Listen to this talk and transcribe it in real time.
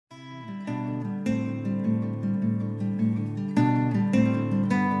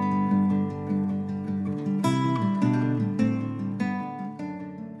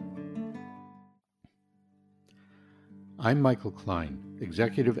I'm Michael Klein,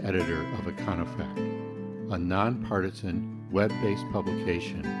 Executive Editor of Econofact, a nonpartisan, web-based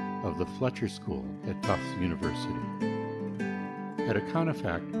publication of the Fletcher School at Tufts University. At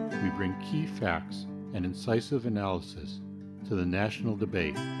Econofact, we bring key facts and incisive analysis to the national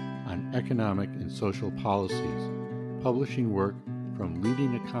debate on economic and social policies, publishing work from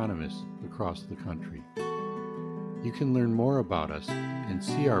leading economists across the country. You can learn more about us and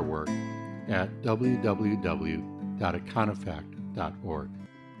see our work at www.econofact.org.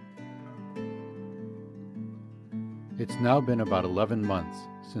 It's now been about 11 months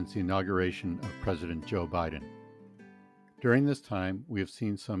since the inauguration of President Joe Biden. During this time, we have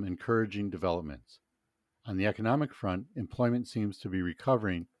seen some encouraging developments. On the economic front, employment seems to be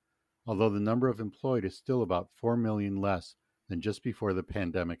recovering, although the number of employed is still about 4 million less than just before the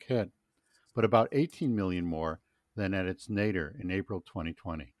pandemic hit, but about 18 million more than at its nadir in April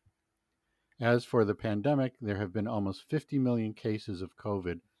 2020. As for the pandemic, there have been almost 50 million cases of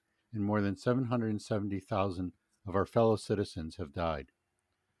COVID, and more than 770,000 of our fellow citizens have died.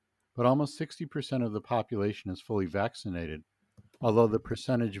 But almost 60% of the population is fully vaccinated, although the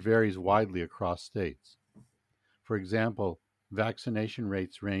percentage varies widely across states. For example, vaccination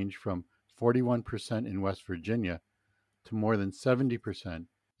rates range from 41% in West Virginia to more than 70%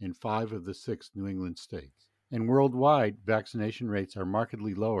 in 5 of the 6 New England states. And worldwide, vaccination rates are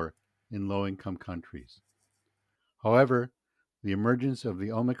markedly lower in low-income countries. However, the emergence of the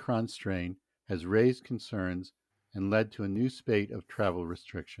Omicron strain has raised concerns and led to a new spate of travel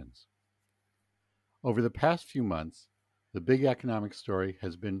restrictions. Over the past few months, the big economic story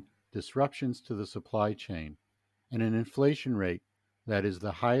has been disruptions to the supply chain and an inflation rate that is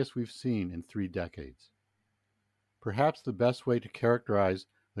the highest we've seen in 3 decades. Perhaps the best way to characterize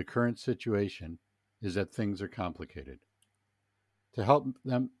the current situation is that things are complicated. To help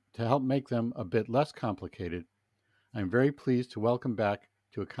make them a bit less complicated, I'm very pleased to welcome back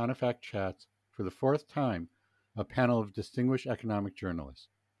to Econofact Chats for the 4th time a panel of distinguished economic journalists.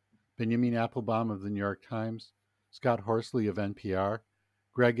 Benjamin Applebaum of the New York Times, Scott Horsley of NPR,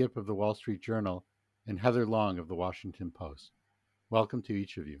 Greg Ip of the Wall Street Journal, and Heather Long of the Washington Post. Welcome to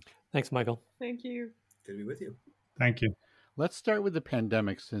each of you. Thanks, Michael. Thank you. Good to be with you. Thank you. Let's start with the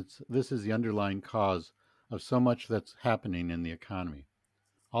pandemic, since this is the underlying cause of so much that's happening in the economy.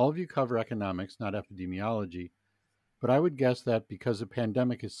 All of you cover economics, not epidemiology, but I would guess that because the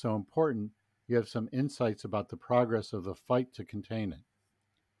pandemic is so important, you have some insights about the progress of the fight to contain it.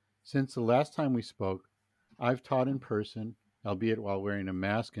 Since the last time we spoke, I've taught in person, albeit while wearing a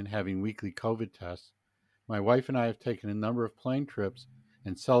mask and having weekly COVID tests. My wife and I have taken a number of plane trips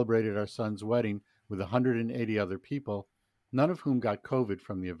and celebrated our son's wedding with 180 other people, none of whom got COVID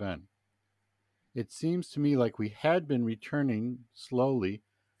from the event. It seems to me like we had been returning slowly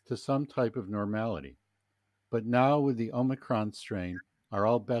to some type of normality. But now with the Omicron strain, are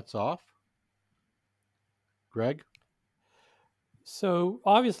all bets off? Greg? So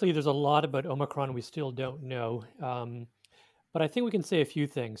obviously there's a lot about Omicron we still don't know. But I think we can say a few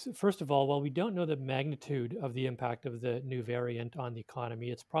things. First of all, while we don't know the magnitude of the impact of the new variant on the economy,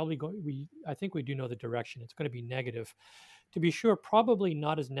 it's probably I think we do know the direction. It's going to be negative. To be sure, probably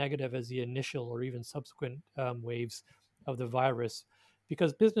not as negative as the initial or even subsequent waves of the virus,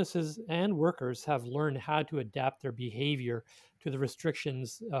 because businesses and workers have learned how to adapt their behavior to the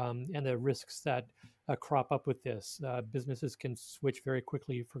restrictions and the risks that crop up with this. Businesses can switch very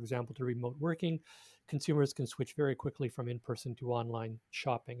quickly, for example, to remote working. Consumers can switch very quickly from in-person to online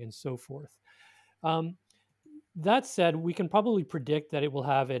shopping and so forth. That said, we can probably predict that it will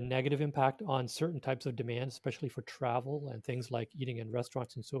have a negative impact on certain types of demand, especially for travel and things like eating in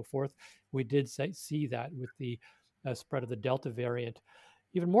restaurants and so forth. We did see that with the spread of the Delta variant.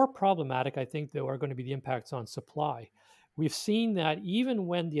 Even more problematic, I think, though, are going to be the impacts on supply. We've seen that even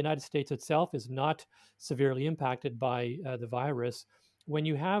when the United States itself is not severely impacted by the virus, when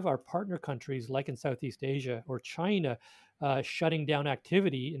you have our partner countries like in Southeast Asia or China shutting down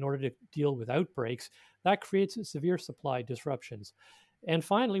activity in order to deal with outbreaks, that creates severe supply disruptions. And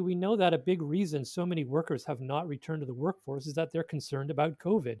finally, we know that a big reason so many workers have not returned to the workforce is that they're concerned about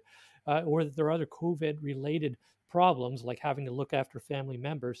COVID or that there are other COVID-related problems like having to look after family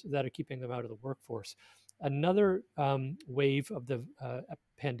members that are keeping them out of the workforce. Another wave of the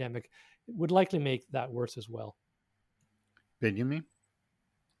pandemic would likely make that worse as well. Benjamin?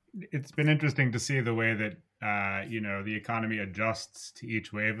 It's been interesting to see the way that the economy adjusts to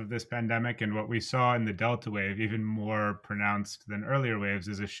each wave of this pandemic. And what we saw in the Delta wave, even more pronounced than earlier waves,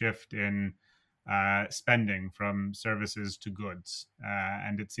 is a shift in spending from services to goods.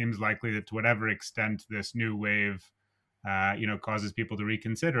 And it seems likely that to whatever extent this new wave causes people to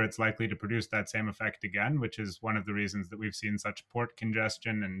reconsider, it's likely to produce that same effect again, which is one of the reasons that we've seen such port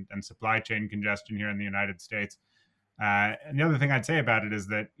congestion and supply chain congestion here in the United States. And the other thing I'd say about it is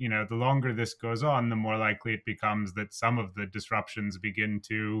that, the longer this goes on, the more likely it becomes that some of the disruptions begin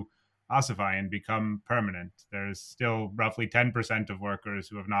to ossify and become permanent. There's still roughly 10% of workers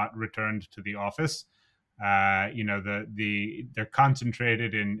who have not returned to the office. They're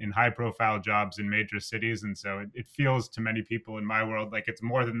concentrated in high profile jobs in major cities, and so it feels to many people in my world like it's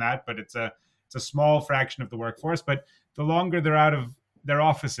more than that, but it's a small fraction of the workforce. But the longer they're out of their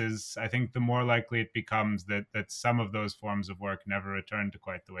offices, I think the more likely it becomes that some of those forms of work never return to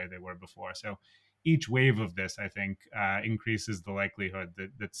quite the way they were before. So each wave of this, I think, increases the likelihood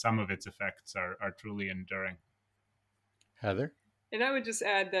that some of its effects are truly enduring. Heather? And I would just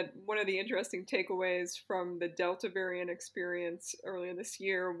add that one of the interesting takeaways from the Delta variant experience earlier this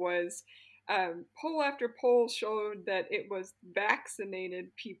year was poll after poll showed that it was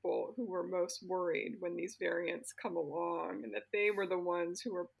vaccinated people who were most worried when these variants come along, and that they were the ones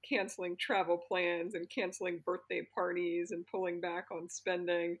who were canceling travel plans and canceling birthday parties and pulling back on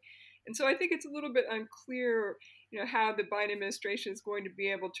spending. And so I think it's a little bit unclear, how the Biden administration is going to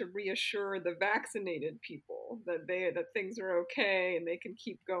be able to reassure the vaccinated people that things are okay and they can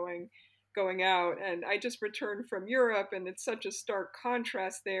keep going out. And I just returned from Europe, and it's such a stark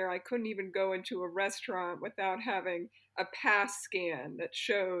contrast there. I couldn't even go into a restaurant without having a pass scan that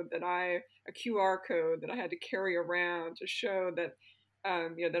showed that a QR code that I had to carry around to show that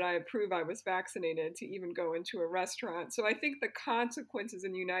that I approve I was vaccinated to even go into a restaurant. So I think the consequences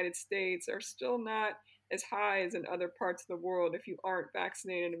in the United States are still not as high as in other parts of the world if you aren't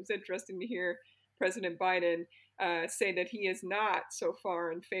vaccinated. It was interesting to hear President Biden say that he is not so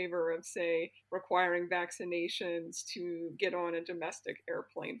far in favor of, say, requiring vaccinations to get on a domestic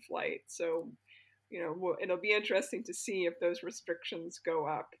airplane flight. So, it'll be interesting to see if those restrictions go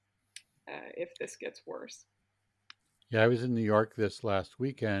up if this gets worse. Yeah, I was in New York this last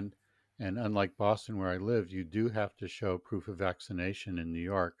weekend, and unlike Boston, where I lived, you do have to show proof of vaccination in New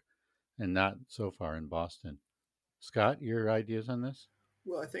York, and not so far in Boston. Scott, your ideas on this?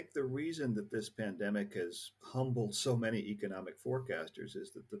 Well, I think the reason that this pandemic has humbled so many economic forecasters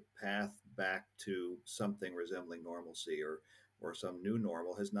is that the path back to something resembling normalcy or some new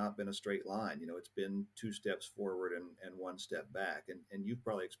normal has not been a straight line. It's been two steps forward and one step back. And you've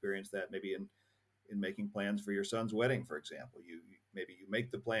probably experienced that maybe in making plans for your son's wedding, for example. Maybe you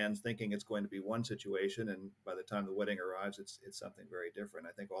make the plans thinking it's going to be one situation, and by the time the wedding arrives, it's something very different.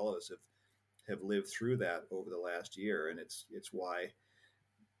 I think all of us have lived through that over the last year, and it's why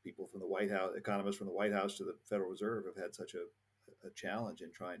people from the White House, economists from the White House to the Federal Reserve, have had such a challenge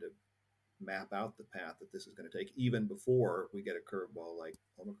in trying to map out the path that this is going to take, even before we get a curveball like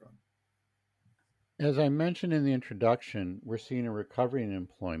Omicron. As I mentioned in the introduction, we're seeing a recovery in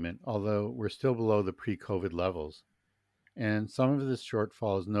employment, although we're still below the pre-COVID levels. And some of this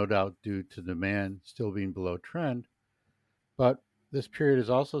shortfall is no doubt due to demand still being below trend, but this period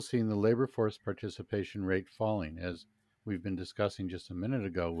is also seeing the labor force participation rate falling, as we've been discussing just a minute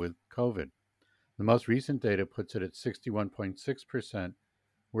ago with COVID. The most recent data puts it at 61.6%,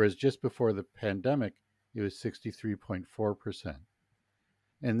 whereas just before the pandemic, it was 63.4%.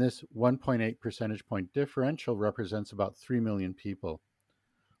 And this 1.8 percentage point differential represents about 3 million people.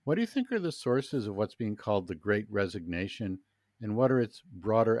 What do you think are the sources of what's being called the Great Resignation, and what are its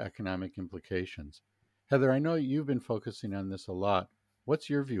broader economic implications? Heather, I know you've been focusing on this a lot. What's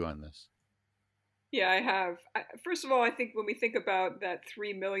your view on this? Yeah, I have. First of all, I think when we think about that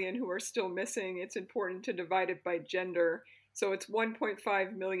 3 million who are still missing, it's important to divide it by gender. So it's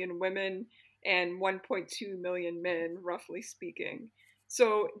 1.5 million women and 1.2 million men, roughly speaking.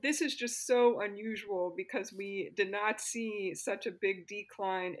 So this is just so unusual because we did not see such a big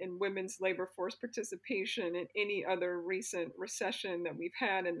decline in women's labor force participation in any other recent recession that we've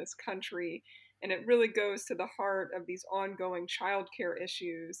had in this country. And it really goes to the heart of these ongoing childcare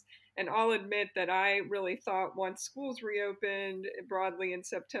issues. And I'll admit that I really thought once schools reopened broadly in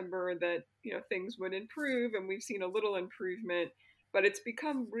September that things would improve, and we've seen a little improvement. But it's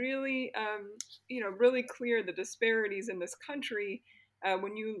become really, really clear the disparities in this country.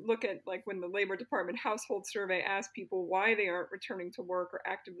 When you look at when the Labor Department Household Survey asks people why they aren't returning to work or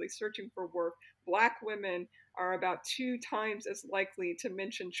actively searching for work, Black women are about 2 times as likely to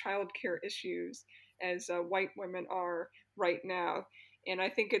mention childcare issues as white women are right now. And I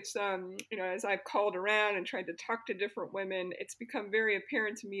think it's, as I've called around and tried to talk to different women, it's become very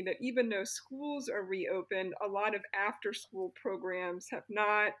apparent to me that even though schools are reopened, a lot of after-school programs have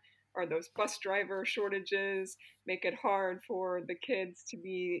not. are those bus driver shortages, make it hard for the kids to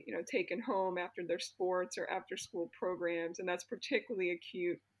be, taken home after their sports or after school programs. And that's particularly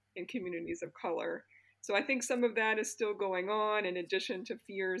acute in communities of color. So I think some of that is still going on, in addition to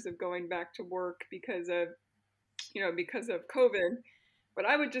fears of going back to work because of COVID. But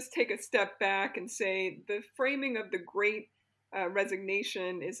I would just take a step back and say the framing of the great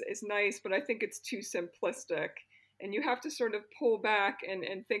resignation is nice, but I think it's too simplistic. And you have to sort of pull back and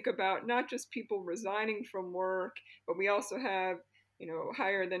think about not just people resigning from work, but we also have,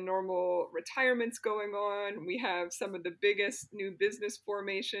 higher than normal retirements going on. We have some of the biggest new business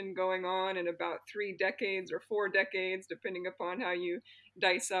formation going on in about 3 decades or 4 decades, depending upon how you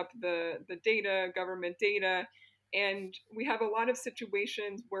dice up the data, government data. And we have a lot of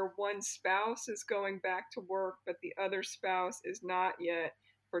situations where one spouse is going back to work, but the other spouse is not yet,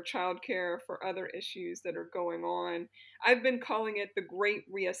 for childcare, for other issues that are going on. I've been calling it the great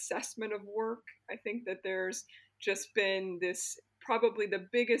reassessment of work. I think that there's just been this probably the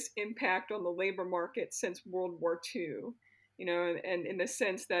biggest impact on the labor market since World War II, and in the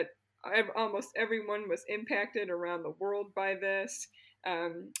sense that almost everyone was impacted around the world by this.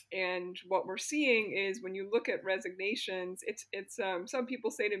 And what we're seeing is when you look at resignations, it's some people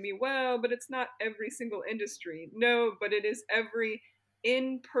say to me, well, but it's not every single industry. No, but it is every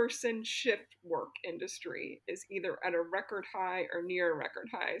in-person shift work industry is either at a record high or near a record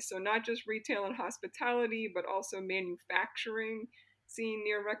high. So not just retail and hospitality, but also manufacturing seeing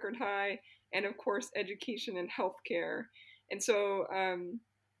near record high, and of course, education and healthcare. And so,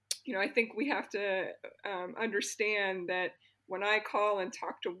 I think we have to understand that when I call and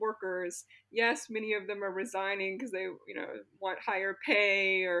talk to workers, yes, many of them are resigning because they, want higher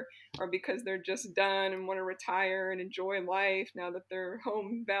pay or because they're just done and want to retire and enjoy life now that their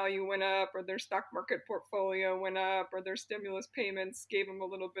home value went up or their stock market portfolio went up or their stimulus payments gave them a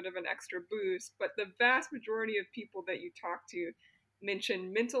little bit of an extra boost. But the vast majority of people that you talk to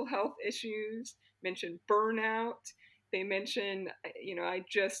mention mental health issues, mention burnout. They mention,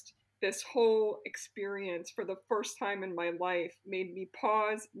 this whole experience for the first time in my life made me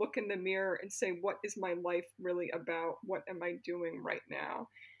pause, look in the mirror, and say, what is my life really about? What am I doing right now?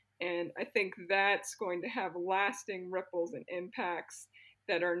 And I think that's going to have lasting ripples and impacts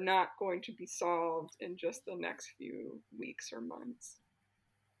that are not going to be solved in just the next few weeks or months.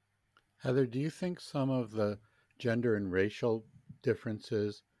 Heather, do you think some of the gender and racial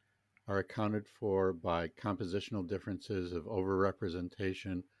differences are accounted for by compositional differences of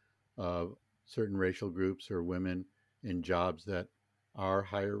overrepresentation of certain racial groups or women in jobs that are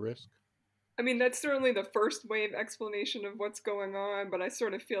higher risk? I mean, that's certainly the first wave explanation of what's going on, but I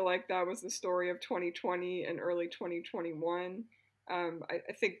sort of feel like that was the story of 2020 and early 2021. I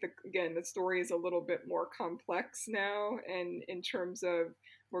think, again, the story is a little bit more complex now, and in terms of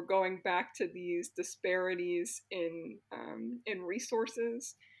we're going back to these disparities in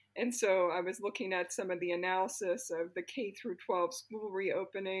resources. And so I was looking at some of the analysis of the K through 12 school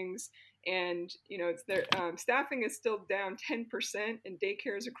reopenings, and staffing is still down 10% in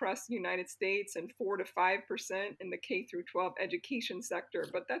daycares across the United States and 4 to 5% in the K through 12 education sector.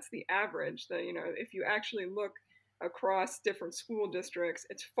 But that's the average. If you actually look across different school districts,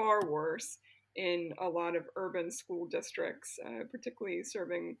 it's far worse in a lot of urban school districts, particularly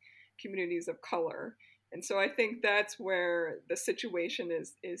serving communities of color. And so I think that's where the situation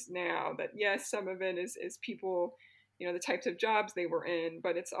is now, that yes, some of it is people, the types of jobs they were in,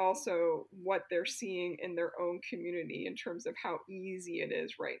 but it's also what they're seeing in their own community in terms of how easy it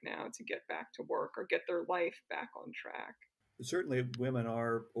is right now to get back to work or get their life back on track. Certainly, women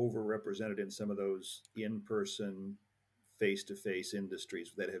are overrepresented in some of those in-person, face-to-face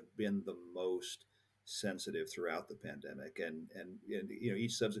industries that have been the most sensitive throughout the pandemic, and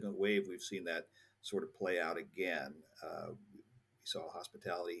each subsequent wave we've seen that sort of play out again. We saw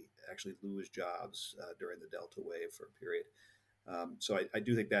hospitality actually lose jobs during the Delta wave for a period. So I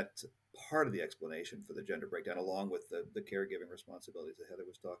do think that's part of the explanation for the gender breakdown, along with the caregiving responsibilities that Heather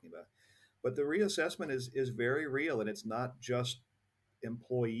was talking about. But the reassessment is very real, and it's not just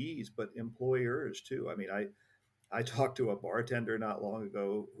employees, but employers too. I mean, I talked to a bartender not long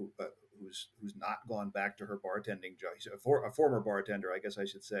ago who's not gone back to her bartending job. A former bartender, I guess I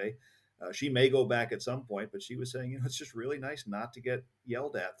should say. She may go back at some point, but she was saying, it's just really nice not to get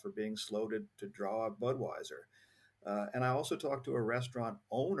yelled at for being slow to draw a Budweiser. And I also talked to a restaurant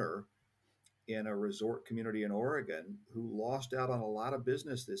owner in a resort community in Oregon who lost out on a lot of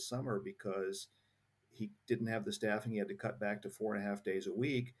business this summer because he didn't have the staffing. He had to cut back to 4.5 days a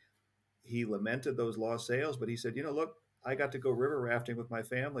week. He lamented those lost sales, but he said, look, I got to go river rafting with my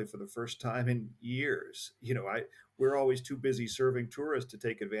family for the first time in years. We're always too busy serving tourists to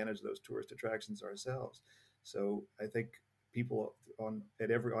take advantage of those tourist attractions ourselves. So I think people on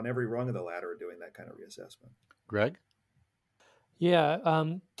every rung of the ladder are doing that kind of reassessment. Greg? Yeah,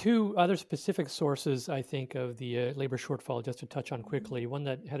 two other specific sources, I think, of the labor shortfall, just to touch on quickly. One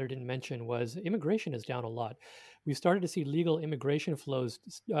that Heather didn't mention was immigration is down a lot. We started to see legal immigration flows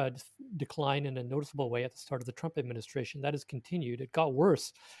decline in a noticeable way at the start of the Trump administration. That has continued. It got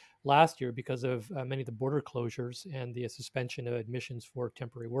worse last year because of many of the border closures and the suspension of admissions for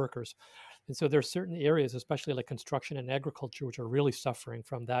temporary workers. And so there are certain areas, especially like construction and agriculture, which are really suffering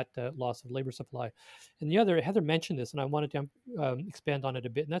from that loss of labor supply. And the other, Heather mentioned this, and I wanted to expand on it a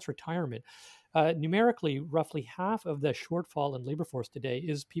bit, and that's retirement. Numerically, roughly half of the shortfall in labor force today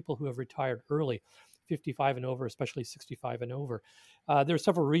is people who have retired early. 55 and over, especially 65 and over. There are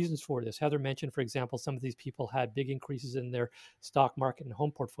several reasons for this. Heather mentioned, for example, some of these people had big increases in their stock market and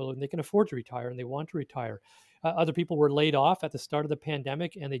home portfolio, and they can afford to retire and they want to retire. Other people were laid off at the start of the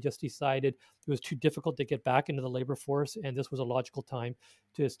pandemic, and they just decided it was too difficult to get back into the labor force, and this was a logical time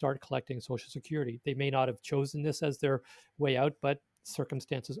to start collecting Social Security. They may not have chosen this as their way out, but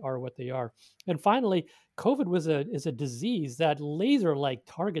circumstances are what they are. And finally, COVID is a disease that laser-like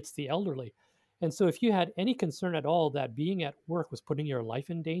targets the elderly. And so if you had any concern at all that being at work was putting your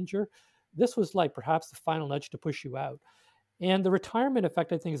life in danger, this was like perhaps the final nudge to push you out. And the retirement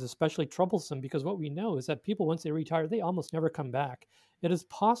effect, I think, is especially troublesome because what we know is that people, once they retire, they almost never come back. It is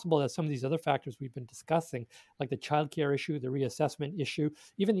possible that some of these other factors we've been discussing, like the childcare issue, the reassessment issue,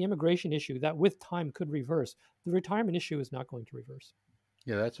 even the immigration issue, that with time could reverse. The retirement issue is not going to reverse.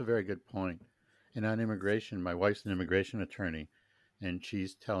 Yeah, that's a very good point. And on immigration, my wife's an immigration attorney, and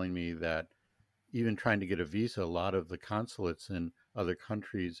she's telling me that even trying to get a visa, a lot of the consulates in other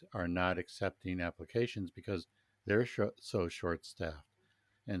countries are not accepting applications because they're so short staffed.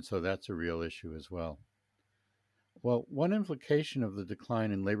 And so that's a real issue as well. Well, one implication of the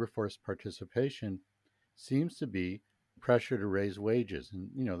decline in labor force participation seems to be pressure to raise wages. And,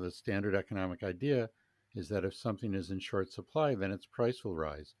 the standard economic idea is that if something is in short supply, then its price will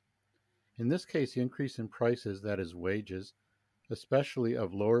rise. In this case, the increase in prices, that is, wages, especially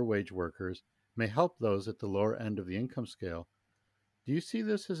of lower wage workers, may help those at the lower end of the income scale. Do you see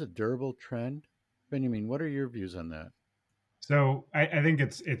this as a durable trend? Benjamin, what are your views on that? So I think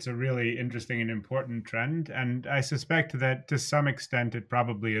it's a really interesting and important trend, and I suspect that to some extent it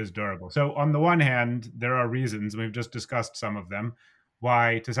probably is durable. So on the one hand, there are reasons, and we've just discussed some of them,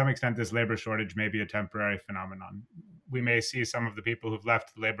 why to some extent this labor shortage may be a temporary phenomenon. We may see some of the people who've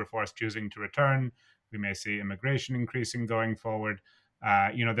left the labor force choosing to return. We may see immigration increasing going forward.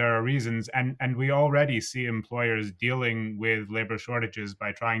 There are reasons, and we already see employers dealing with labor shortages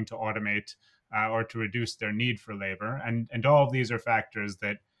by trying to automate or to reduce their need for labor. And all of these are factors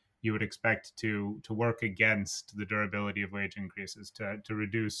that you would expect to work against the durability of wage increases, to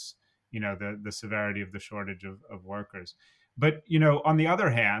reduce the severity of the shortage of workers. But on the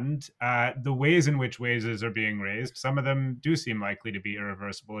other hand, the ways in which wages are being raised, some of them do seem likely to be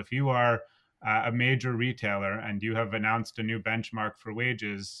irreversible. If you are a major retailer and you have announced a new benchmark for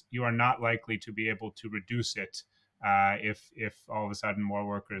wages, you are not likely to be able to reduce it if all of a sudden more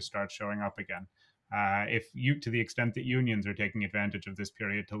workers start showing up again. To the extent that unions are taking advantage of this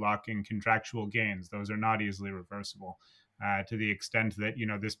period to lock in contractual gains, those are not easily reversible. To the extent that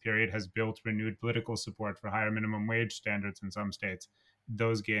this period has built renewed political support for higher minimum wage standards in some states,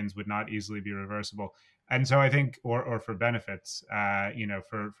 those gains would not easily be reversible. And so I think, or for benefits,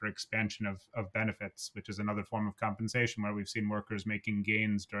 for expansion of benefits, which is another form of compensation where we've seen workers making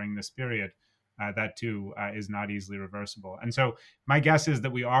gains during this period. That too is not easily reversible. And so my guess is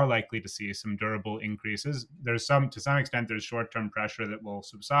that we are likely to see some durable increases. To some extent, there's short-term pressure that will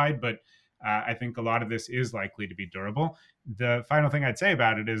subside, but I think a lot of this is likely to be durable. The final thing I'd say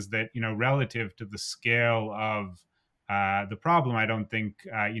about it is that, relative to the scale of the problem, I don't think,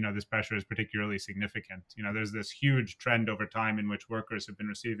 this pressure is particularly significant. There's this huge trend over time in which workers have been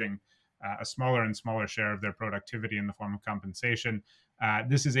receiving a smaller and smaller share of their productivity in the form of compensation.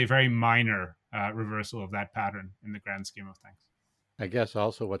 This is a very minor reversal of that pattern in the grand scheme of things. I guess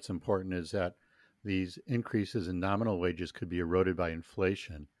also what's important is that these increases in nominal wages could be eroded by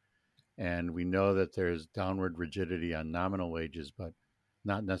inflation. And we know that there's downward rigidity on nominal wages, but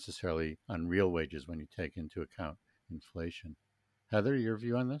not necessarily on real wages when you take into account inflation. Heather, your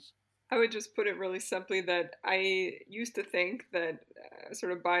view on this? I would just put it really simply that I used to think that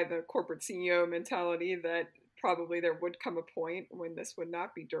sort of by the corporate CEO mentality that probably there would come a point when this would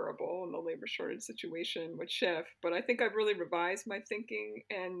not be durable and the labor shortage situation would shift. But I think I've really revised my thinking,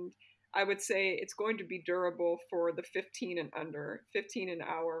 and I would say it's going to be durable for the 15 an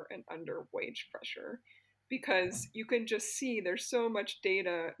hour and under wage pressure, because you can just see there's so much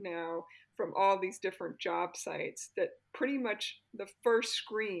data now from all these different job sites that pretty much the first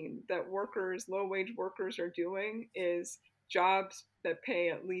screen that low wage workers are doing is jobs that pay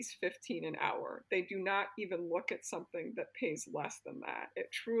at least 15 an hour. They do not even look at something that pays less than that. It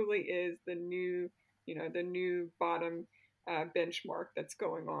truly is the new bottom benchmark that's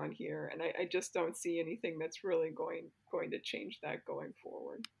going on here, and I just don't see anything that's really going to change that going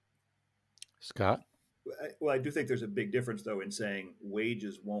forward. Scott? Well, I do think there's a big difference, though, in saying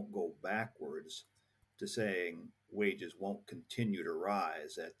wages won't go backwards to saying wages won't continue to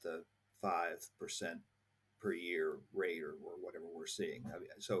rise at the 5% per year rate or whatever we're seeing. I mean,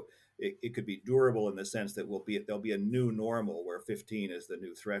 so it could be durable in the sense that there'll be a new normal where 15 is the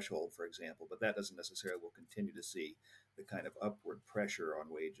new threshold, for example, but that doesn't necessarily will continue to see the kind of upward pressure on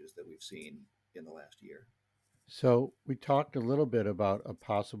wages that we've seen in the last year. So we talked a little bit about a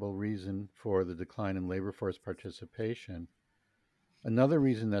possible reason for the decline in labor force participation. Another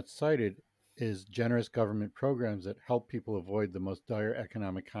reason that's cited is generous government programs that help people avoid the most dire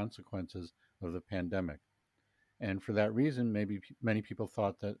economic consequences of the pandemic. And for that reason, maybe many people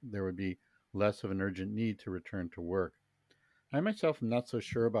thought that there would be less of an urgent need to return to work. I myself am not so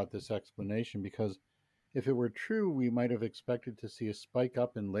sure about this explanation because if it were true, we might have expected to see a spike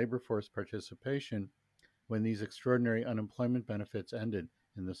up in labor force participation when these extraordinary unemployment benefits ended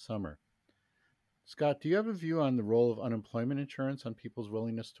in the summer. Scott, do you have a view on the role of unemployment insurance on people's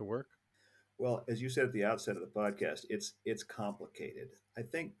willingness to work? Well, as you said at the outset of the podcast, it's complicated. I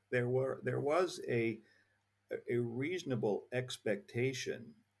think there was a reasonable expectation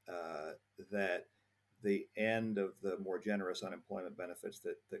that the end of the more generous unemployment benefits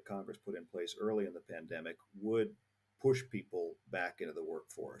that Congress put in place early in the pandemic would push people back into the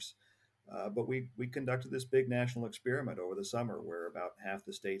workforce. But we conducted this big national experiment over the summer where about half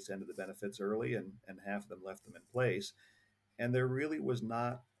the states ended the benefits early and half of them left them in place. And there really was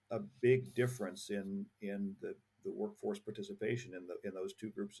not a big difference in the workforce participation in those two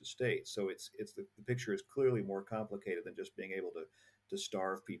groups of states. So the picture is clearly more complicated than just being able to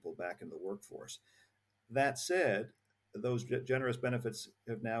starve people back in the workforce. That said, those generous benefits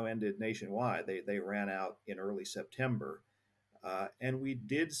have now ended nationwide. They ran out in early September. And we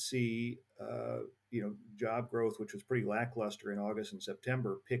did see, job growth, which was pretty lackluster in August and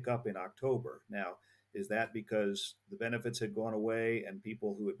September, pick up in October. Now, is that because the benefits had gone away and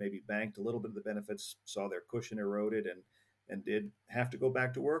people who had maybe banked a little bit of the benefits saw their cushion eroded and did have to go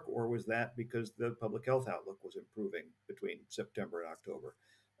back to work? Or was that because the public health outlook was improving between September and October?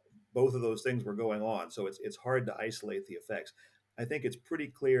 Both of those things were going on. So it's hard to isolate the effects. I think it's pretty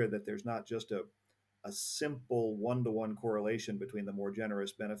clear that there's not just a simple one-to-one correlation between the more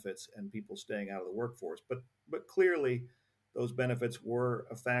generous benefits and people staying out of the workforce. But clearly, those benefits were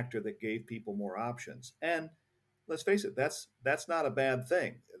a factor that gave people more options. And let's face it, that's not a bad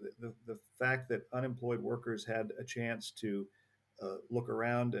thing. The fact that unemployed workers had a chance to look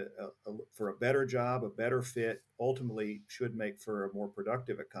around for a better job, a better fit, ultimately should make for a more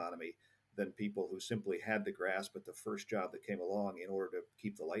productive economy than people who simply had to grasp at the first job that came along in order to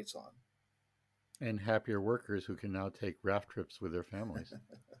keep the lights on. And happier workers who can now take raft trips with their families.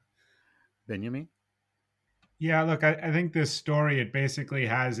 Benjamin? Yeah, look, I think this story, it basically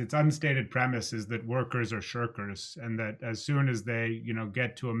has its unstated premise is that workers are shirkers and that as soon as they,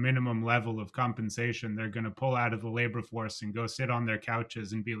 get to a minimum level of compensation, they're going to pull out of the labor force and go sit on their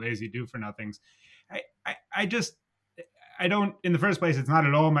couches and be lazy do-for-nothings. I don't, in the first place, it's not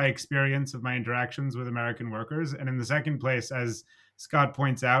at all my experience of my interactions with American workers. And in the second place, as Scott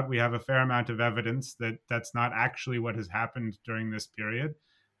points out, we have a fair amount of evidence that that's not actually what has happened during this period.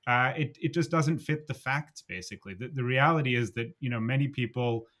 It just doesn't fit the facts, basically. The reality is that, many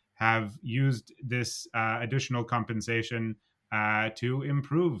people have used this additional compensation to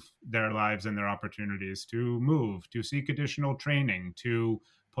improve their lives and their opportunities, to move, to seek additional training, to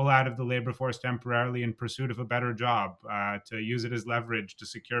pull out of the labor force temporarily in pursuit of a better job, to use it as leverage to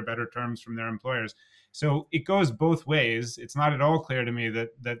secure better terms from their employers. So it goes both ways. It's not at all clear to me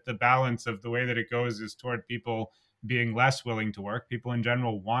that the balance of the way that it goes is toward people being less willing to work. People in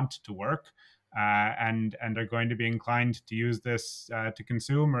general want to work and are going to be inclined to use this to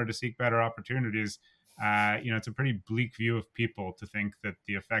consume or to seek better opportunities. It's a pretty bleak view of people to think that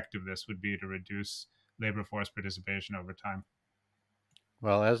the effect of this would be to reduce labor force participation over time.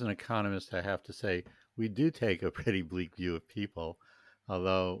 Well, as an economist, I have to say we do take a pretty bleak view of people,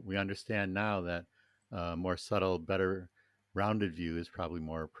 although we understand now that a more subtle, better rounded view is probably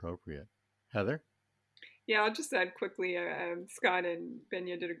more appropriate. Heather? Yeah, I'll just add quickly. Scott and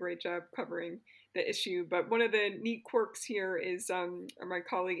Benya did a great job covering the issue, but one of the neat quirks here is my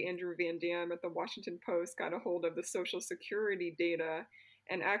colleague Andrew Van Dam at the Washington Post got a hold of the Social Security data,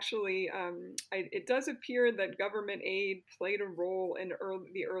 and actually, it does appear that government aid played a role in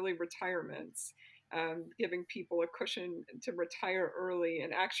the early retirements, giving people a cushion to retire early,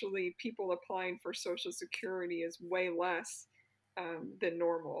 and actually, people applying for Social Security is way less than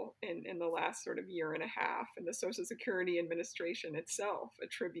normal in the last sort of year and a half. And the Social Security Administration itself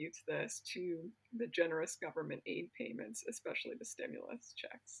attributes this to the generous government aid payments, especially the stimulus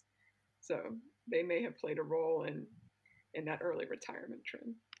checks. So they may have played a role in that early retirement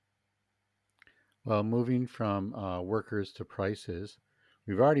trend. Well, moving from workers to prices,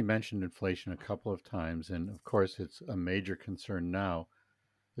 we've already mentioned inflation a couple of times, and of course, it's a major concern now.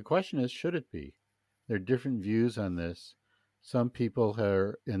 The question is, should it be? There are different views on this. Some people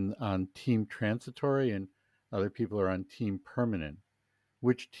are on team transitory, and other people are on team permanent.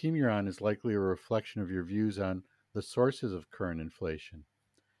 Which team you're on is likely a reflection of your views on the sources of current inflation.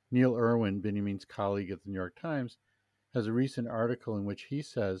 Neil Irwin, Benjamin's colleague at the New York Times, has a recent article in which he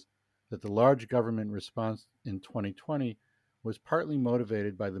says that the large government response in 2020 was partly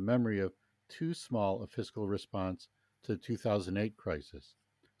motivated by the memory of too small a fiscal response to the 2008 crisis.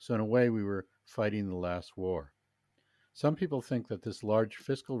 So, in a way, we were fighting the last war. Some people think that this large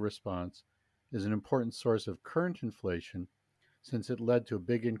fiscal response is an important source of current inflation since it led to a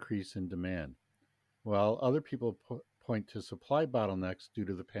big increase in demand, while other people point to supply bottlenecks due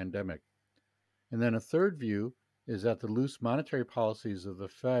to the pandemic. And then a third view is that the loose monetary policies of the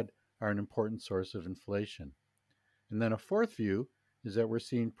Fed are an important source of inflation. And then a fourth view is that we're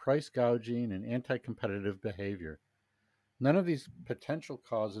seeing price gouging and anti-competitive behavior. None of these potential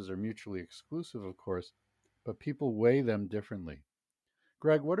causes are mutually exclusive, of course, but people weigh them differently.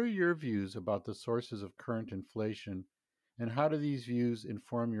 Greg, what are your views about the sources of current inflation, and how do these views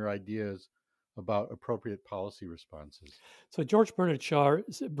inform your ideas about appropriate policy responses? So George Bernard Shaw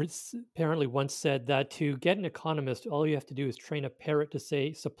apparently once said that to get an economist, all you have to do is train a parrot to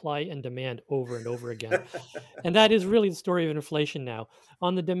say supply and demand over and over again. And that is really the story of inflation now.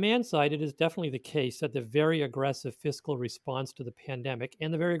 On the demand side, it is definitely the case that the very aggressive fiscal response to the pandemic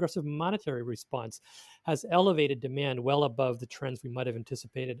and the very aggressive monetary response has elevated demand well above the trends we might have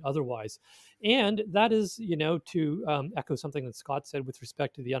anticipated otherwise. And that is, to echo something that Scott said with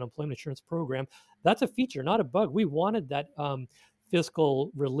respect to the unemployment insurance program, that's a feature, not a bug. We wanted that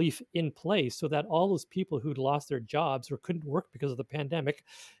fiscal relief in place so that all those people who'd lost their jobs or couldn't work because of the pandemic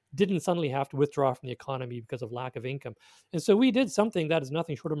didn't suddenly have to withdraw from the economy because of lack of income. And so we did something that is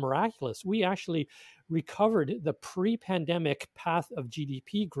nothing short of miraculous. We actually recovered the pre-pandemic path of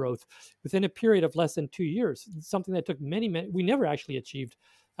GDP growth within a period of less than 2 years, something that took many, we never actually achieved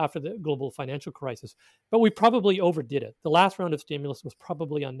after the global financial crisis. But we probably overdid it. The last round of stimulus was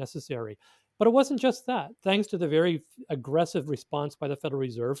probably unnecessary. But it wasn't just that. Thanks to the very aggressive response by the Federal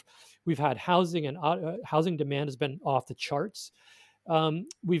Reserve, we've had housing and housing demand has been off the charts.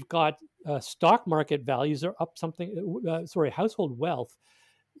 We've got stock market values are up household wealth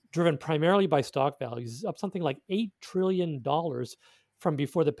driven primarily by stock values is up something like $8 trillion from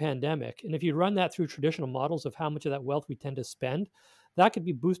before the pandemic. And if you run that through traditional models of how much of that wealth we tend to spend, that could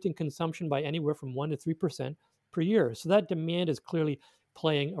be boosting consumption by anywhere from 1% to 3% per year. So that demand is clearly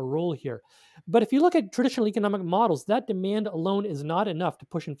playing a role here. But if you look at traditional economic models, that demand alone is not enough to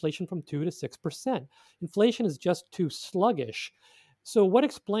push inflation from 2 to 6%. Inflation is just too sluggish. So what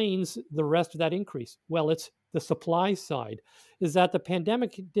explains the rest of that increase? Well, it's the supply side, is that the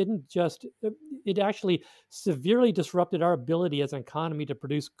pandemic it actually severely disrupted our ability as an economy to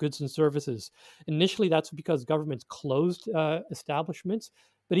produce goods and services. Initially, that's because governments closed establishments.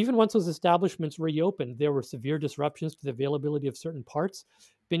 But even once those establishments reopened, there were severe disruptions to the availability of certain parts.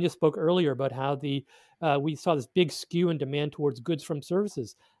 Benya spoke earlier about how we saw this big skew in demand towards goods from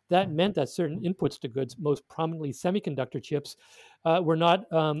services. That meant that certain inputs to goods, most prominently semiconductor chips, were not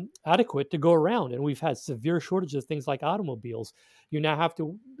adequate to go around. And we've had severe shortages of things like automobiles. You now have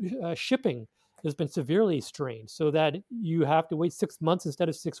to, shipping has been severely strained so that you have to wait 6 months instead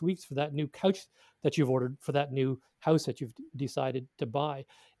of 6 weeks for that new couch that you've ordered for that new house that you've decided to buy.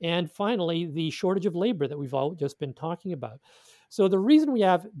 And finally, the shortage of labor that we've all just been talking about. So the reason we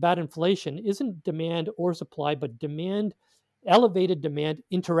have bad inflation isn't demand or supply, but elevated demand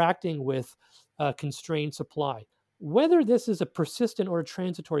interacting with constrained supply. Whether this is a persistent or a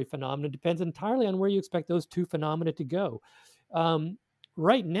transitory phenomenon depends entirely on where you expect those two phenomena to go.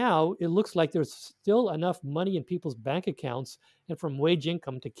 Right now, it looks like there's still enough money in people's bank accounts and from wage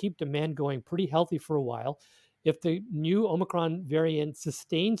income to keep demand going pretty healthy for a while. If the new Omicron variant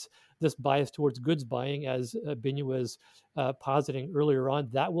sustains this bias towards goods buying, as Binya was positing earlier on,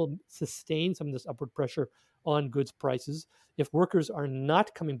 that will sustain some of this upward pressure on goods prices. If workers are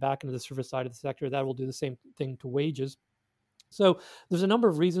not coming back into the service side of the sector, that will do the same thing to wages. So there's a number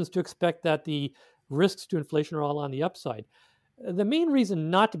of reasons to expect that the risks to inflation are all on the upside. The main reason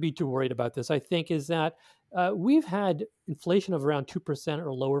not to be too worried about this, I think, is that we've had inflation of around 2%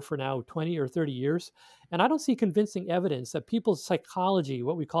 or lower for now 20 or 30 years. And I don't see convincing evidence that people's psychology,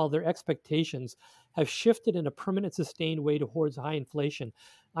 what we call their expectations, have shifted in a permanent, sustained way towards high inflation.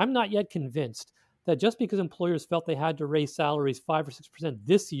 I'm not yet convinced that just because employers felt they had to raise salaries 5 or 6%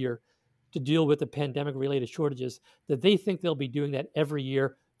 this year to deal with the pandemic-related shortages, that they think they'll be doing that every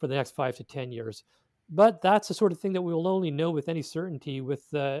year for the next 5 to 10 years. But that's the sort of thing that we will only know with any certainty with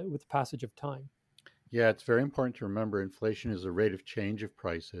the passage of time. Yeah, it's very important to remember inflation is a rate of change of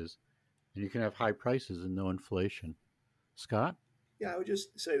prices, and you can have high prices and no inflation. Scott? Yeah, I would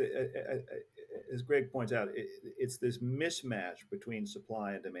just say that, as Greg points out, it's this mismatch between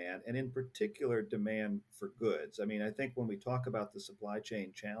supply and demand, and in particular, demand for goods. I mean, I think when we talk about the supply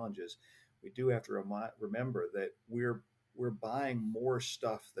chain challenges, we do have to remember that we're buying more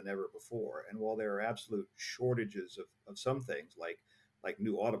stuff than ever before. And while there are absolute shortages of some things like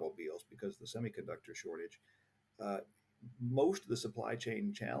new automobiles because of the semiconductor shortage, most of the supply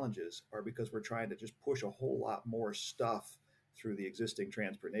chain challenges are because we're trying to just push a whole lot more stuff through the existing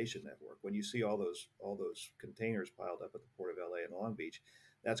transportation network. When you see all those containers piled up at the Port of LA and Long Beach,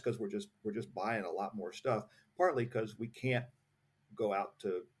 that's because we're just buying a lot more stuff. Partly because we can't go out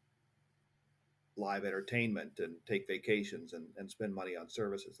to live entertainment and take vacations and spend money on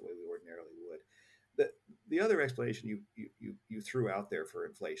services the way we ordinarily would. The other explanation you threw out there for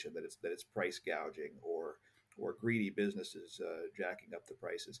inflation, that it's price gouging or greedy businesses jacking up the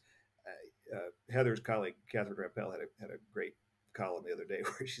prices. Heather's colleague Catherine Rampell had a great column the other day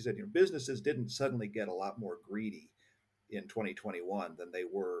where she said, businesses didn't suddenly get a lot more greedy in 2021 than they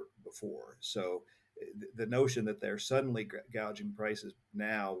were before. So the notion that they're suddenly gouging prices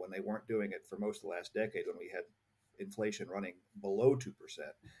now when they weren't doing it for most of the last decade when we had inflation running below 2%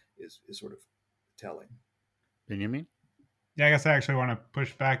 is sort of telling. Benjamin? Yeah, I guess I actually want to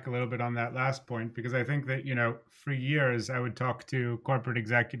push back a little bit on that last point, because I think that, for years I would talk to corporate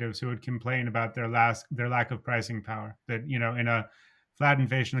executives who would complain about their lack of pricing power, that, in a flat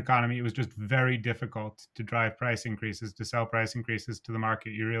inflation economy, it was just very difficult to drive price increases, to sell price increases to the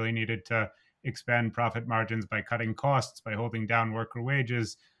market. You really needed to expand profit margins by cutting costs, by holding down worker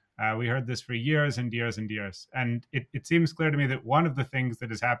wages. We heard this for years and years and years. And it seems clear to me that one of the things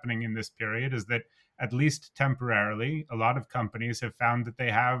that is happening in this period is that, at least temporarily, a lot of companies have found that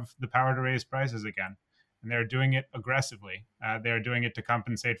they have the power to raise prices again. And they're doing it aggressively. They're doing it to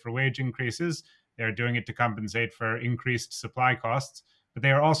compensate for wage increases. They're doing it to compensate for increased supply costs. But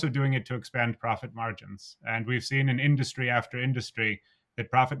they are also doing it to expand profit margins. And we've seen in industry after industry that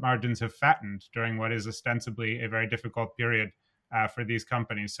profit margins have fattened during what is ostensibly a very difficult period for these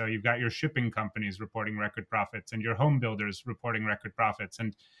companies. So you've got your shipping companies reporting record profits and your home builders reporting record profits.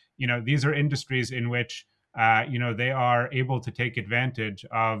 And, these are industries in which, they are able to take advantage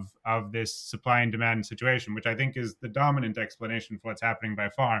of this supply and demand situation, which I think is the dominant explanation for what's happening by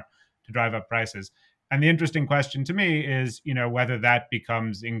far to drive up prices. And the interesting question to me is, whether that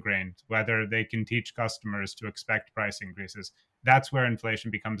becomes ingrained, whether they can teach customers to expect price increases. That's where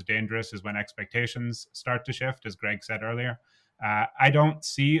inflation becomes dangerous, is when expectations start to shift, as Greg said earlier. I don't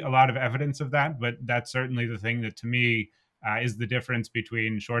see a lot of evidence of that, but that's certainly the thing that, to me, is the difference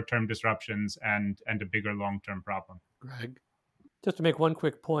between short-term disruptions and a bigger long-term problem. Greg? Just to make one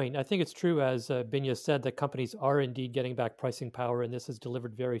quick point, I think it's true, as Binya said, that companies are indeed getting back pricing power, and this has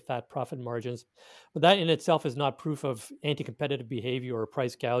delivered very fat profit margins. But that in itself is not proof of anti-competitive behavior or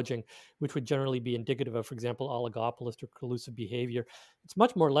price gouging, which would generally be indicative of, for example, oligopolist or collusive behavior. It's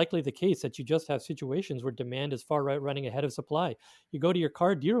much more likely the case that you just have situations where demand is far right running ahead of supply. You go to your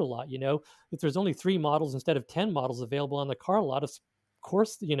car dealer lot, if there's only 3 models instead of 10 models available on the car lot, of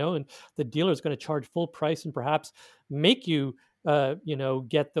course, and the dealer is going to charge full price and perhaps make you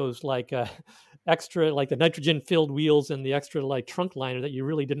get those extra, like the nitrogen filled wheels and the extra trunk liner that you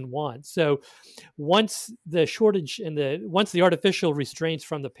really didn't want. So once the shortage and once the artificial restraints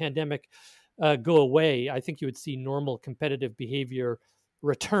from the pandemic go away, I think you would see normal competitive behavior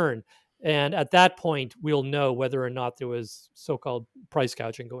return. And at that point, we'll know whether or not there was so-called price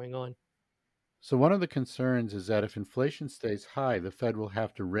gouging going on. So one of the concerns is that if inflation stays high, the Fed will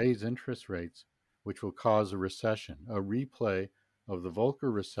have to raise interest rates, which will cause a recession, a replay of the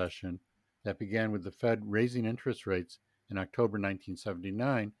Volcker recession that began with the Fed raising interest rates in October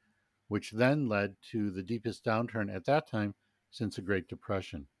 1979, which then led to the deepest downturn at that time since the Great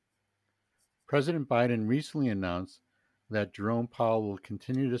Depression. President Biden recently announced that Jerome Powell will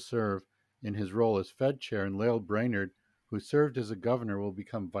continue to serve in his role as Fed chair, and Lael Brainard, who served as a governor, will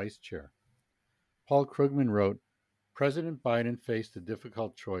become vice chair. Paul Krugman wrote, President Biden faced a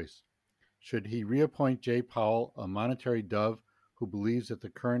difficult choice. Should he reappoint Jay Powell, a monetary dove who believes that the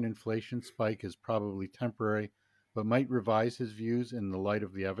current inflation spike is probably temporary, but might revise his views in the light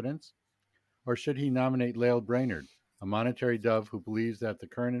of the evidence? Or should he nominate Lael Brainard, a monetary dove who believes that the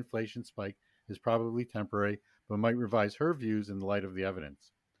current inflation spike is probably temporary, but might revise her views in the light of the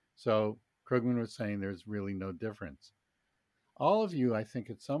evidence? So Krugman was saying there's really no difference. All of you, I think,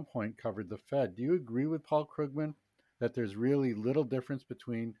 at some point covered the Fed. Do you agree with Paul Krugman that there's really little difference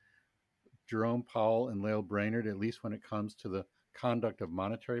between Jerome Powell and Lael Brainard, at least when it comes to the conduct of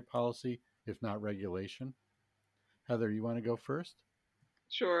monetary policy, if not regulation? Heather, you want to go first?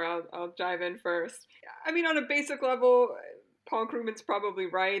 Sure, I'll dive in first. I mean, on a basic level, Paul Krugman's probably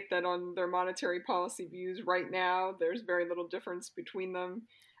right that on their monetary policy views right now, there's very little difference between them.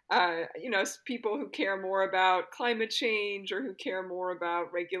 People who care more about climate change or who care more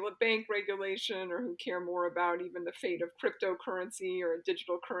about bank regulation or who care more about even the fate of cryptocurrency or a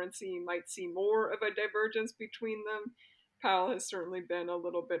digital currency might see more of a divergence between them. Powell has certainly been a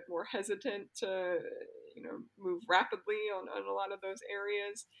little bit more hesitant to, move rapidly on a lot of those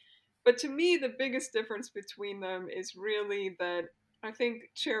areas. But to me, the biggest difference between them is really that I think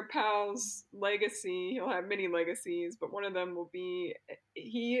Chair Powell's legacy, he'll have many legacies, but one of them will be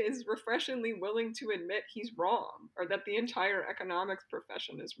he is refreshingly willing to admit he's wrong or that the entire economics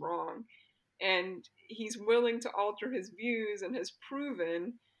profession is wrong. And he's willing to alter his views and has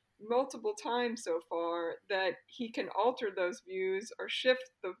proven multiple times so far that he can alter those views or shift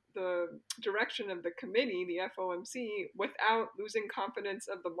the direction of the committee, the FOMC, without losing confidence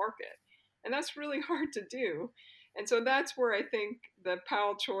of the market. And that's really hard to do. And so that's where I think the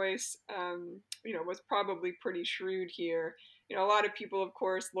Powell choice, was probably pretty shrewd here. A lot of people, of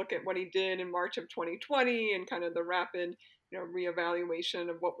course, look at what he did in March of 2020 and kind of the rapid, reevaluation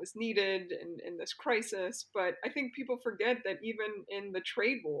of what was needed in this crisis. But I think people forget that even in the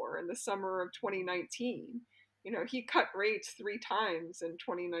trade war in the summer of 2019, he cut rates 3 times in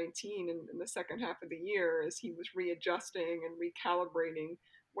 2019 in the second half of the year as he was readjusting and recalibrating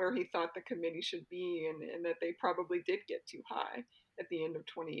where he thought the committee should be and that they probably did get too high at the end of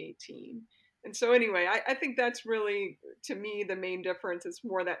 2018. And so anyway, I think that's really, to me, the main difference is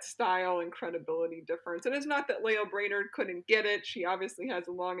more that style and credibility difference. And it's not that Lael Brainard couldn't get it. She obviously has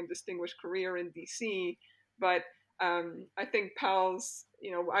a long and distinguished career in DC. But I think Powell's,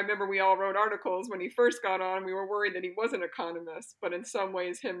 I remember we all wrote articles when he first got on. We were worried that he was an economist. But in some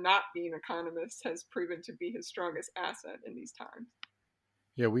ways, him not being an economist has proven to be his strongest asset in these times.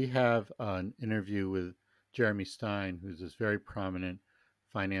 Yeah, we have an interview with Jeremy Stein, who's this very prominent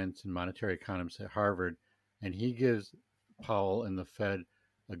finance and monetary economist at Harvard, and he gives Powell and the Fed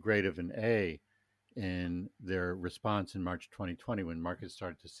a grade of an A in their response in March 2020 when markets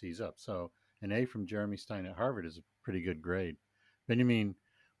started to seize up. So an A from Jeremy Stein at Harvard is a pretty good grade. Benjamin,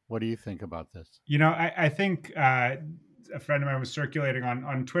 what do you think about this? I think a friend of mine was circulating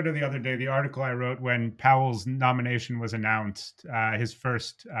on Twitter the other day the article I wrote when Powell's nomination was announced, his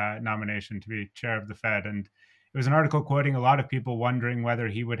first nomination to be chair of the Fed. And it was an article quoting a lot of people wondering whether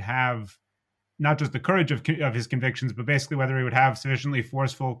he would have not just the courage of his convictions, but basically whether he would have sufficiently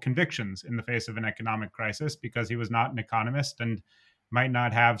forceful convictions in the face of an economic crisis, because he was not an economist and might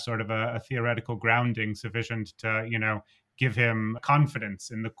not have sort of a theoretical grounding sufficient to, give him confidence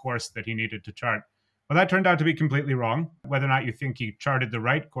in the course that he needed to chart. Well, that turned out to be completely wrong. Whether or not you think he charted the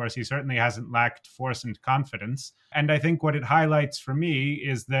right course, he certainly hasn't lacked force and confidence. And I think what it highlights for me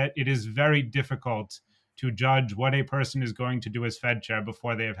is that it is very difficult to judge what a person is going to do as Fed chair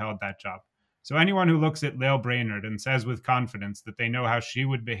before they have held that job. So anyone who looks at Lael Brainard and says with confidence that they know how she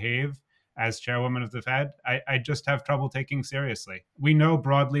would behave as chairwoman of the Fed, I just have trouble taking seriously. We know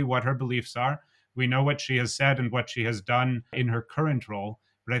broadly what her beliefs are. We know what she has said and what she has done in her current role.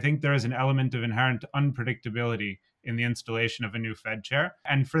 But I think there is an element of inherent unpredictability in the installation of a new Fed chair.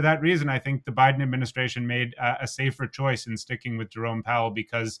 And for that reason, I think the Biden administration made a safer choice in sticking with Jerome Powell,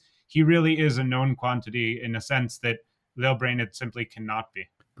 because he really is a known quantity in a sense that Lael Brainard simply cannot be.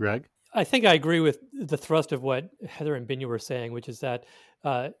 Greg? I think I agree with the thrust of what Heather and Binya were saying, which is that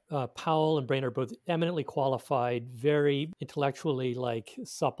Powell and Brainard are both eminently qualified, very intellectually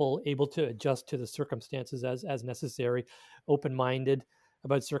supple, able to adjust to the circumstances as necessary, open-minded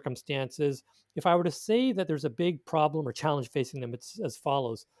about circumstances. If I were to say that there's a big problem or challenge facing them, it's as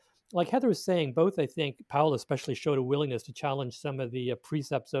follows. Like Heather was saying, both, I think, Powell especially showed a willingness to challenge some of the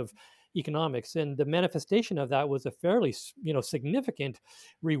precepts of economics. And the manifestation of that was a fairly, significant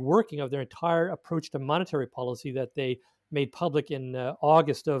reworking of their entire approach to monetary policy that they made public in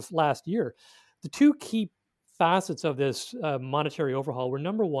August of last year. The two key facets of this monetary overhaul were,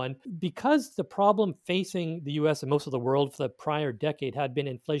 number one, because the problem facing the US and most of the world for the prior decade had been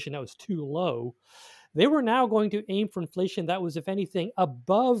inflation that was too low, they were now going to aim for inflation that was, if anything,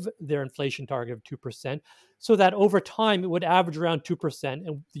 above their inflation target of 2%, so that over time it would average around 2%,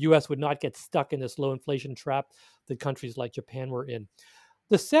 and the US would not get stuck in this low inflation trap that countries like Japan were in.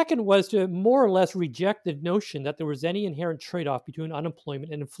 The second was to more or less reject the notion that there was any inherent trade-off between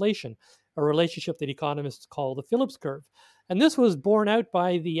unemployment and inflation, a relationship that economists call the Phillips curve. And this was borne out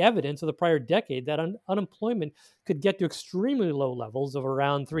by the evidence of the prior decade that unemployment could get to extremely low levels of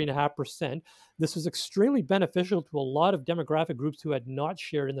around 3.5%. This was extremely beneficial to a lot of demographic groups who had not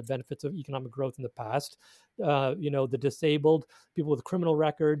shared in the benefits of economic growth in the past. The disabled, people with criminal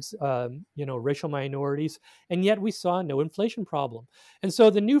records, racial minorities, and yet we saw no inflation problem. And so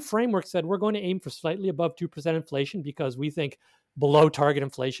the new framework said we're going to aim for slightly above 2% inflation because we think below target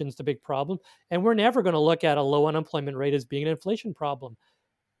inflation is the big problem. And we're never going to look at a low unemployment rate as being an inflation problem.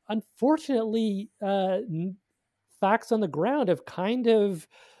 Unfortunately, facts on the ground have kind of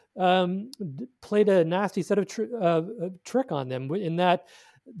played a nasty set of trick on them in that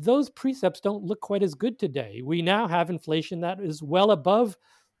those precepts don't look quite as good today. We now have inflation that is well above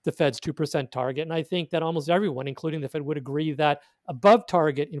the Fed's 2% target. And I think that almost everyone, including the Fed, would agree that above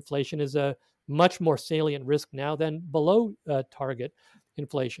target inflation is a much more salient risk now than below target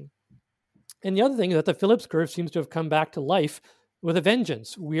inflation. And the other thing is that the Phillips curve seems to have come back to life with a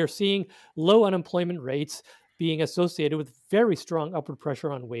vengeance. We are seeing low unemployment rates being associated with very strong upward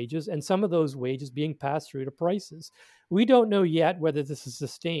pressure on wages, and some of those wages being passed through to prices. We don't know yet whether this is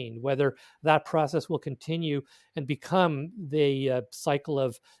sustained, whether that process will continue and become the cycle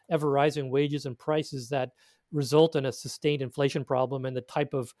of ever rising wages and prices that result in a sustained inflation problem and the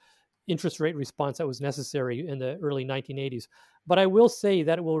type of interest rate response that was necessary in the early 1980s. But I will say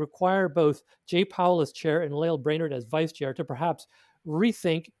that it will require both Jay Powell as chair and Lael Brainard as vice chair to perhaps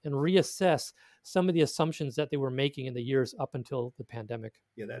rethink and reassess some of the assumptions that they were making in the years up until the pandemic.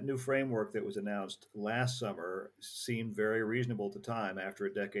 Yeah, that new framework that was announced last summer seemed very reasonable at the time after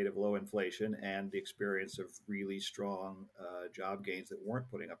a decade of low inflation and the experience of really strong job gains that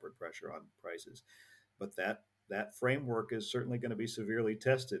weren't putting upward pressure on prices. But that framework is certainly going to be severely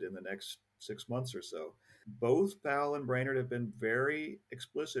tested in the next 6 months or so. Both Powell and Brainard have been very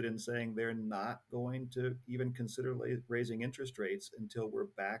explicit in saying they're not going to even consider raising interest rates until we're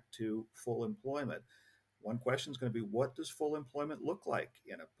back to full employment. One question is going to be, what does full employment look like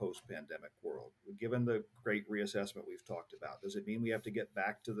in a post-pandemic world? Given the great reassessment we've talked about, does it mean we have to get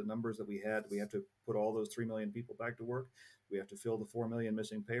back to the numbers that we had? We have to put all those 3 million people back to work? We have to fill the 4 million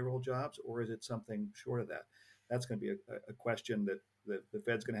missing payroll jobs? Or is it something short of that? That's going to be a question that the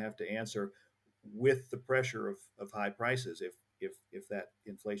Fed's going to have to answer with the pressure of high prices if that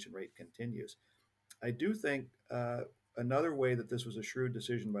inflation rate continues. I do think another way that this was a shrewd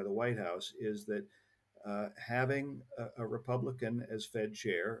decision by the White House is that having a Republican as Fed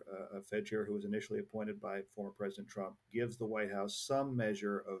chair, a Fed chair who was initially appointed by former President Trump, gives the White House some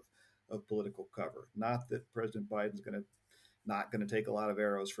measure of political cover. Not that President Biden's not going to take a lot of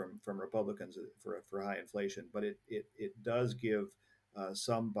arrows from Republicans for high inflation, but it does give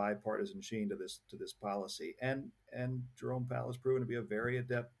some bipartisan sheen to this policy. And Jerome Powell has proven to be a very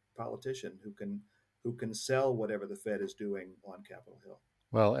adept politician who can sell whatever the Fed is doing on Capitol Hill.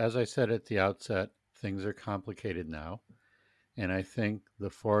 Well, as I said at the outset, things are complicated now. And I think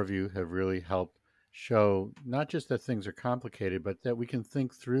the four of you have really helped show not just that things are complicated, but that we can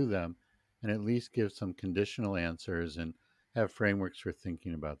think through them and at least give some conditional answers and have frameworks for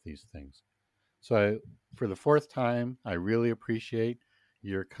thinking about these things. So for the fourth time, I really appreciate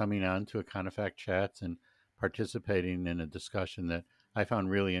your coming on to Econofact Chats and participating in a discussion that I found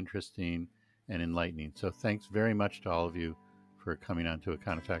really interesting and enlightening. So thanks very much to all of you for coming on to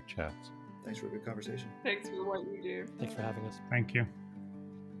Econofact Chats. Thanks for a good conversation. Thanks for what you do. Thanks for having us. Thank you.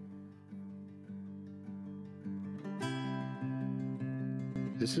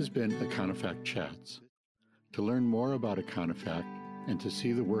 This has been Econofact Chats. To learn more about Econofact and to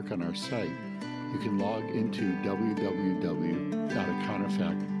see the work on our site, you can log into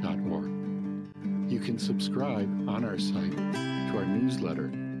www.econofact.org. You can subscribe on our site to our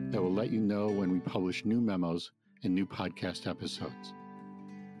newsletter that will let you know when we publish new memos and new podcast episodes.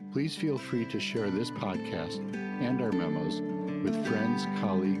 Please feel free to share this podcast and our memos with friends,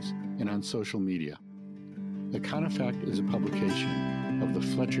 colleagues, and on social media. Econofact is a publication of the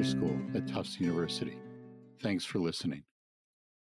Fletcher School at Tufts University. Thanks for listening.